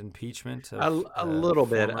second impeachment of a little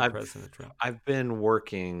bit? President Trump? I've been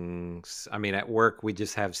working. I mean, at work we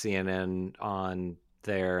just have CNN on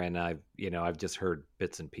there, and I've just heard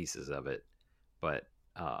bits and pieces of it. But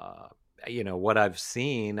what I've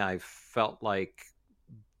seen, I felt like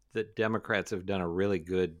the Democrats have done a really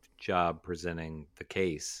good job presenting the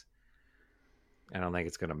case. I don't think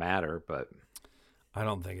it's going to matter, but I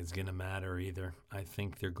don't think it's going to matter either. I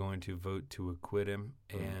think they're going to vote to acquit him.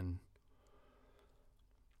 And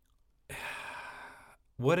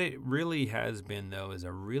what it really has been, though, is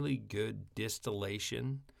a really good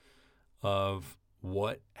distillation of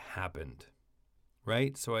what happened,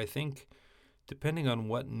 right? So I think depending on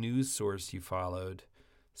what news source you followed,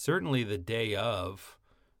 certainly the day of,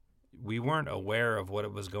 we weren't aware of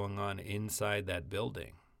what was going on inside that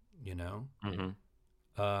building, you know?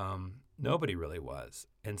 Nobody really was.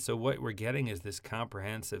 And so what we're getting is this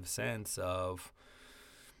comprehensive sense of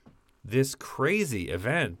this crazy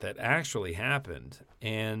event that actually happened.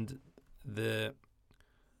 And the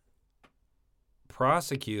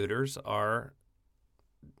prosecutors are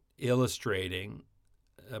illustrating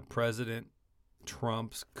President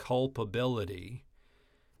Trump's culpability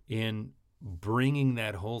in bringing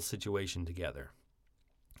that whole situation together.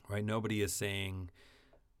 Right? Nobody is saying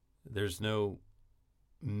there's no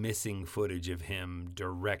missing footage of him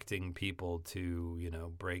directing people to,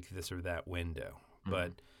 break this or that window. Mm-hmm.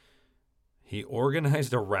 But he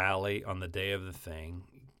organized a rally on the day of the thing,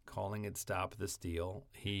 calling it Stop the Steal.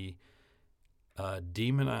 He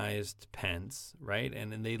demonized Pence, right?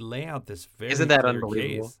 And then they lay out this very Isn't that clear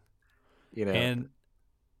unbelievable? case. And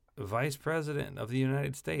Vice President of the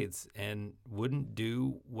United States, and wouldn't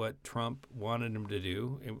do what Trump wanted him to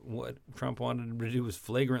do. And what Trump wanted him to do was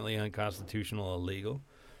flagrantly unconstitutional, illegal.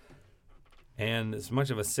 And as much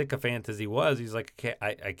of a sycophant as he was, he's like,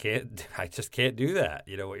 I just can't do that.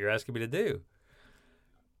 What you're asking me to do.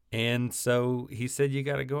 And so he said, you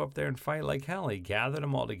got to go up there and fight like hell. He gathered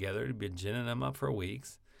them all together. He'd been ginning them up for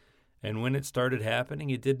weeks. And when it started happening,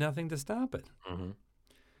 he did nothing to stop it. Mm-hmm.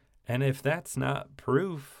 And if that's not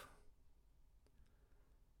proof,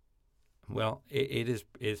 well, it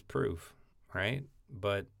is proof, right?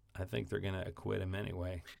 But I think they're going to acquit him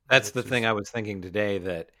anyway. That's the thing I was thinking today,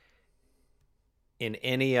 that in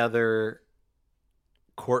any other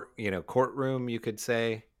courtroom, you could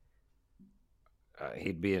say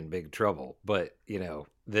he'd be in big trouble. But,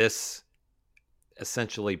 this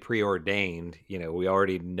essentially preordained, we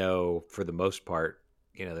already know for the most part,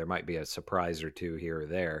 there might be a surprise or two here or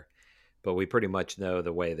there, but we pretty much know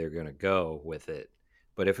the way they're going to go with it.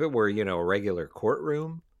 But if it were, a regular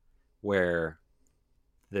courtroom where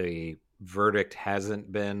the verdict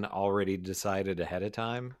hasn't been already decided ahead of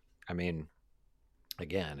time, I mean,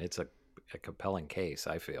 again, it's a compelling case,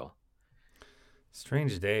 I feel.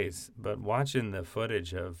 Strange days, but watching the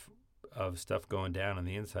footage of stuff going down on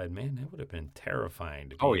the inside, man, it would have been terrifying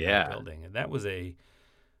to be in that building. And that was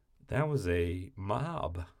a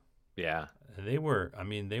mob. Yeah. They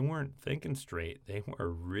weren't thinking straight. They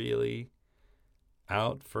were really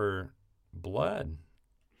out for blood.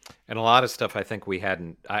 And a lot of stuff I think we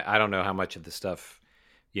hadn't, I don't know how much of the stuff,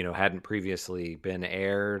 hadn't previously been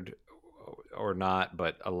aired or not,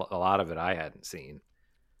 but a lot of it I hadn't seen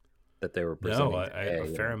that they were presenting. No, a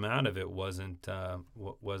fair amount of it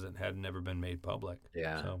had never been made public.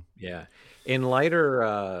 Yeah. So. Yeah. In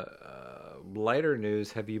lighter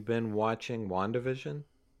news, have you been watching WandaVision?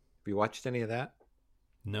 Have you watched any of that?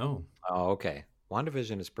 No. Oh, okay.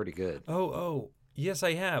 WandaVision is pretty good. Oh, yes,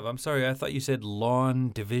 I have. I'm sorry. I thought you said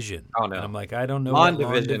Lawn Division. Oh, no. And I'm like, I don't know what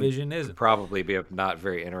Lawn Division is. Probably be a not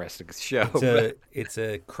very interesting show. It's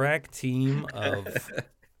a crack team of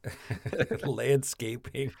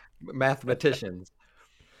landscaping mathematicians.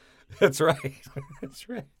 That's right. That's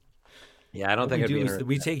right. Yeah, I don't think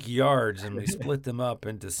we take yards and we split them up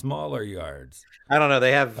into smaller yards. I don't know.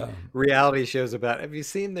 They have reality shows about. Have you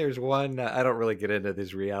seen? There's one. I don't really get into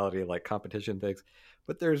these reality competition things,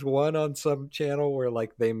 but there's one on some channel where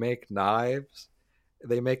they make knives.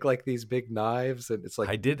 They make these big knives, and it's like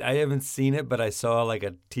I haven't seen it, but I saw a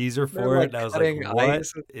teaser for it, and I was like, "What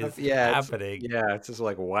is happening?" It's just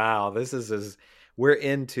wow. This is we're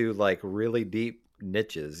into really deep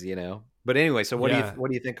niches, But anyway, so what do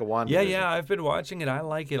you think of WandaVision? Yeah, I've been watching it. I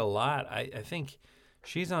like it a lot. I think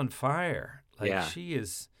she's on fire. She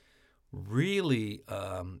is really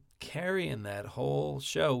carrying that whole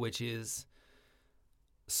show, which is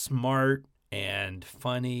smart and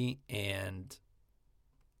funny, and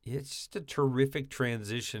it's just a terrific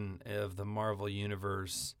transition of the Marvel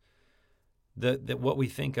Universe. What we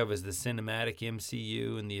think of as the cinematic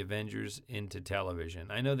MCU and the Avengers into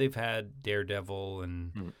television. I know they've had Daredevil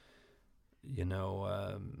and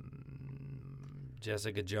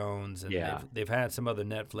Jessica Jones, and they've had some other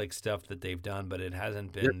Netflix stuff that they've done, but it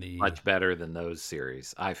hasn't been much better than those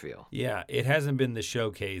series, I feel. Yeah, it hasn't been the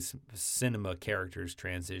showcase cinema characters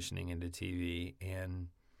transitioning into TV, and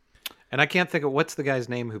I can't think of what's the guy's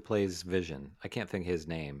name who plays Vision. I can't think of his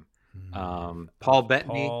name. Paul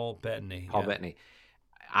Bettany. Paul Bettany.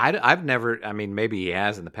 I've never, maybe he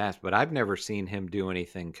has in the past, but I've never seen him do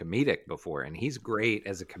anything comedic before, and he's great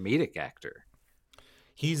as a comedic actor.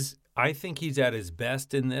 I think he's at his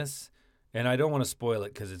best in this, and I don't want to spoil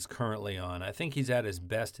it because it's currently on. I think he's at his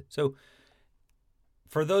best. So,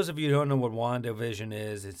 for those of you who don't know what WandaVision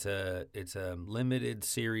is, it's a limited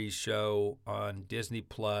series show on Disney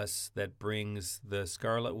Plus that brings the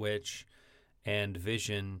Scarlet Witch and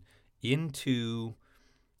Vision into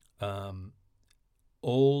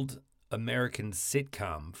old American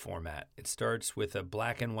sitcom format. It starts with a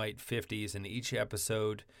black and white 50s, and each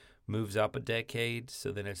episode moves up a decade.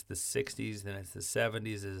 So then it's the 60s, then it's the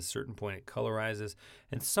 70s. At a certain point, it colorizes,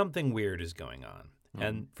 and something weird is going on.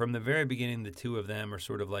 And from the very beginning, the two of them are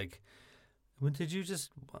sort of like, well, did you just,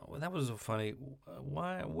 well, that was so funny.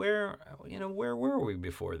 Why, where were we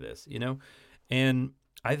before this, And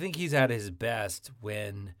I think he's at his best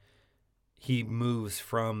when he moves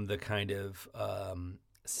from the kind of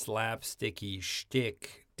slapsticky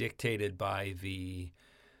shtick dictated by the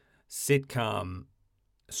sitcom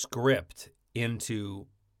script into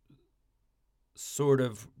sort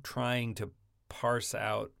of trying to parse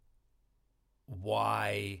out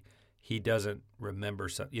why he doesn't remember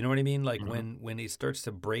something. You know what I mean? Like when he starts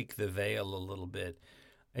to break the veil a little bit,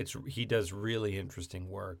 he does really interesting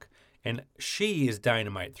work. And she is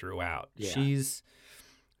dynamite throughout. Yeah.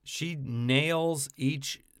 She nails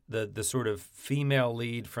the sort of female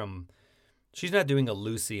lead from. She's not doing a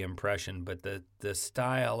Lucy impression, but the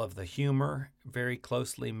style of the humor very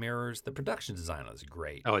closely mirrors the production design. Is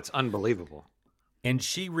great. Oh, it's unbelievable. And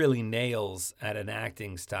she really nails at an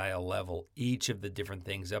acting style level each of the different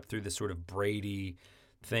things up through the sort of Brady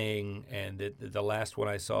thing. And the last one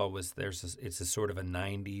I saw was it's a sort of a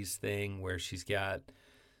 90s thing where she's got,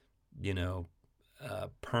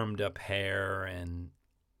 permed up hair, and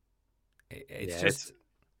it's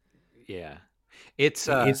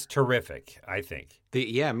it's terrific, I think.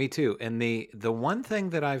 Me too. And the one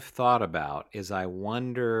thing that I've thought about is I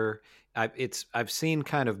wonder. I've seen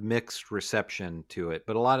kind of mixed reception to it,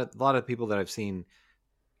 but a lot of people that I've seen,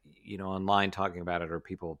 online talking about it are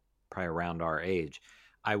people probably around our age.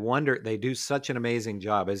 I wonder, they do such an amazing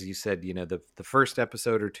job, as you said. The first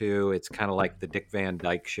episode or two, it's kind of like the Dick Van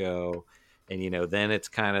Dyke Show, and then it's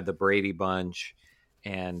kind of the Brady Bunch,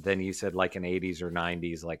 and then you said like an 80s or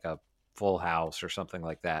 90s, like a Full House or something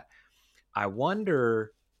like that. I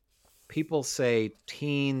wonder, people say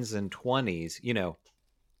teens and 20s,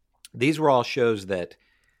 these were all shows that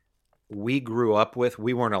we grew up with.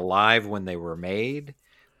 We weren't alive when they were made,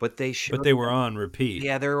 but they were on repeat.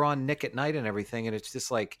 Yeah, they were on Nick at Night and everything. And it's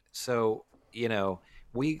just like, so,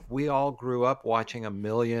 we all grew up watching a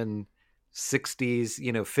million 60s,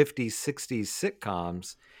 50s, 60s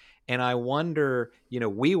sitcoms. And I wonder,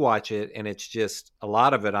 we watch it and it's just a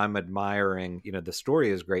lot of it I'm admiring. The story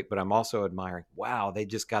is great, but I'm also admiring, wow, they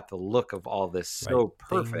just got the look of all this so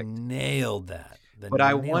perfect. They nailed that. But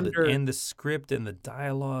I wonder, and the script and the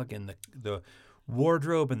dialogue and the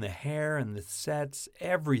wardrobe and the hair and the sets,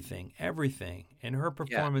 everything. And her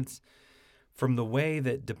performance, from the way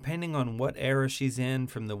that, depending on what era she's in,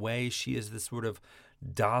 from the way she is this sort of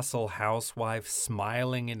docile housewife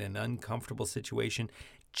smiling in an uncomfortable situation,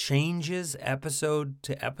 changes episode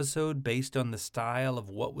to episode based on the style of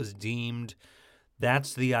what was deemed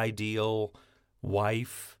that's the ideal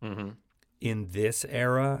wife in this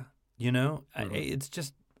era. It's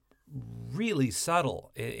just really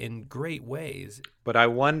subtle in great ways. But I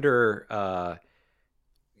wonder,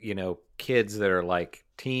 kids that are like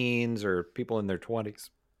teens or people in their 20s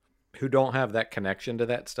who don't have that connection to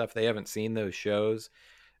that stuff, they haven't seen those shows.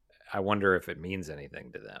 I wonder if it means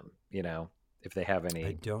anything to them, if they have any.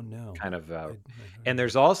 I don't know. Kind of. And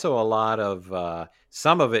there's also a lot of,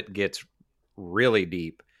 some of it gets really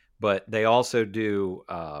deep, but they also do.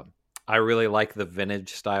 I really like the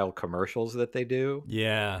vintage style commercials that they do.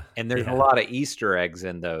 Yeah. And there's a lot of Easter eggs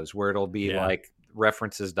in those where it'll be like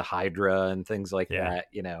references to Hydra and things like that,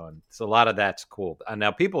 and so a lot of that's cool.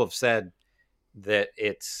 Now people have said that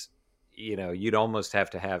it's, you'd almost have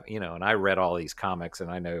to have, and I read all these comics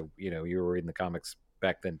and I know, you were reading the comics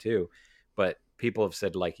back then too, but people have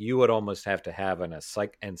said like you would almost have to have an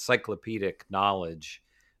encyclopedic knowledge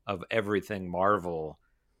of everything Marvel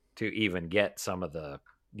to even get some of the,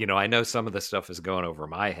 I know some of the stuff is going over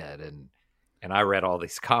my head, and I read all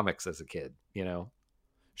these comics as a kid,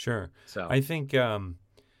 Sure. So I think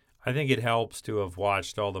it helps to have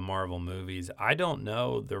watched all the Marvel movies. I don't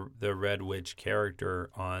know the Red Witch character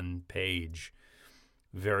on Page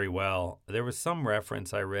very well. There was some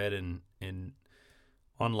reference I read in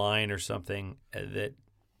online or something that,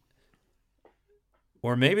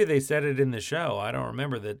 or maybe they said it in the show, I don't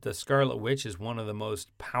remember, that the Scarlet Witch is one of the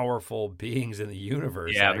most powerful beings in the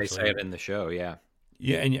universe. Yeah, actually. They say it in the show, yeah.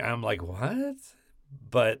 Yeah, and I'm like, what?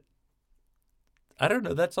 But I don't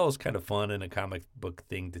know. That's always kind of fun in a comic book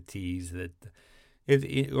thing to tease that.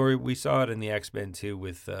 Or we saw it in the X-Men too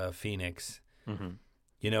with Phoenix. Mm-hmm.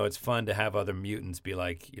 It's fun to have other mutants be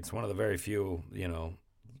like, it's one of the very few,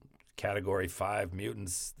 Category 5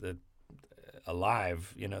 mutants that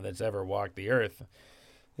alive, that's ever walked the earth.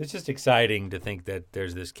 It's just exciting to think that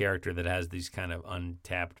there's this character that has these kind of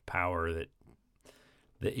untapped power that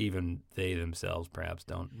that even they themselves perhaps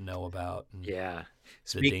don't know about. And Yeah.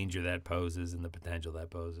 the danger that poses and the potential that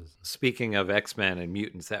poses. Speaking of X-Men and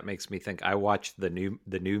mutants, that makes me think. I watched the new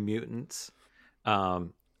Mutants.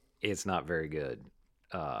 It's not very good.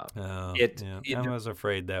 I was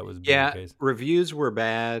afraid that was the case. Reviews were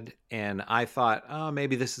bad, and I thought, oh,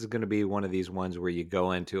 maybe this is going to be one of these ones where you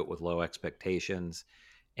go into it with low expectations,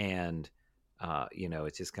 and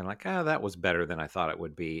it's just kind of like, that was better than I thought it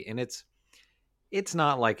would be. And it's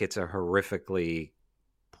not like it's a horrifically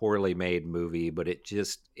poorly made movie, but it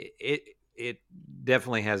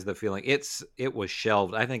definitely has the feeling it was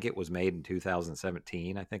shelved. I think it was made in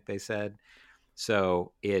 2017, I think they said.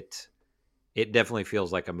 So it definitely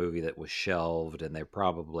feels like a movie that was shelved, and there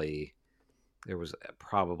was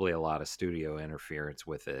probably a lot of studio interference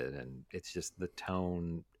with it, and it's just the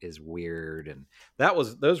tone is weird. And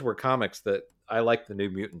those were comics that I liked, the New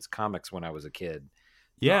Mutants comics, when I was a kid.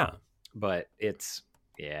 Yeah. But it's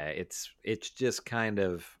just kind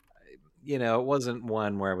of, it wasn't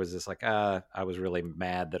one where I was just like, I was really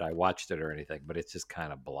mad that I watched it or anything, but it's just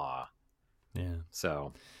kind of blah. Yeah.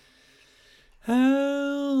 So.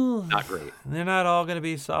 Oh, not great. They're not all going to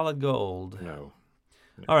be solid gold. No.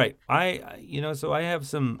 All right. So I have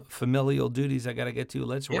some familial duties I got to get to.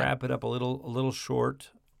 Let's wrap it up a little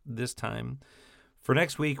short this time. For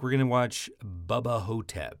next week, we're going to watch Bubba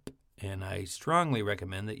Hotep, and I strongly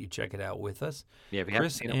recommend that you check it out with us. Yeah, if you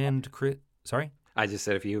haven't seen it. Sorry? I just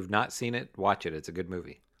said if you've not seen it, watch it. It's a good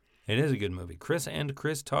movie. It is a good movie. Chris and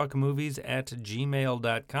Chris Talk Movies at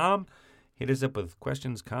gmail.com. Hit us up with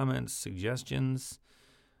questions, comments, suggestions,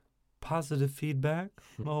 positive feedback.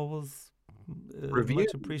 Always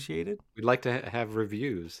much appreciated. We'd like to have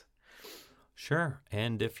reviews. Sure.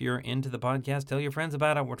 And if you're into the podcast, tell your friends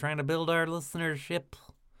about it. We're trying to build our listenership.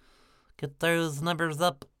 Get those numbers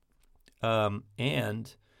up.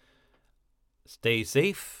 And stay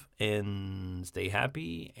safe and stay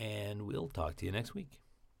happy. And we'll talk to you next week.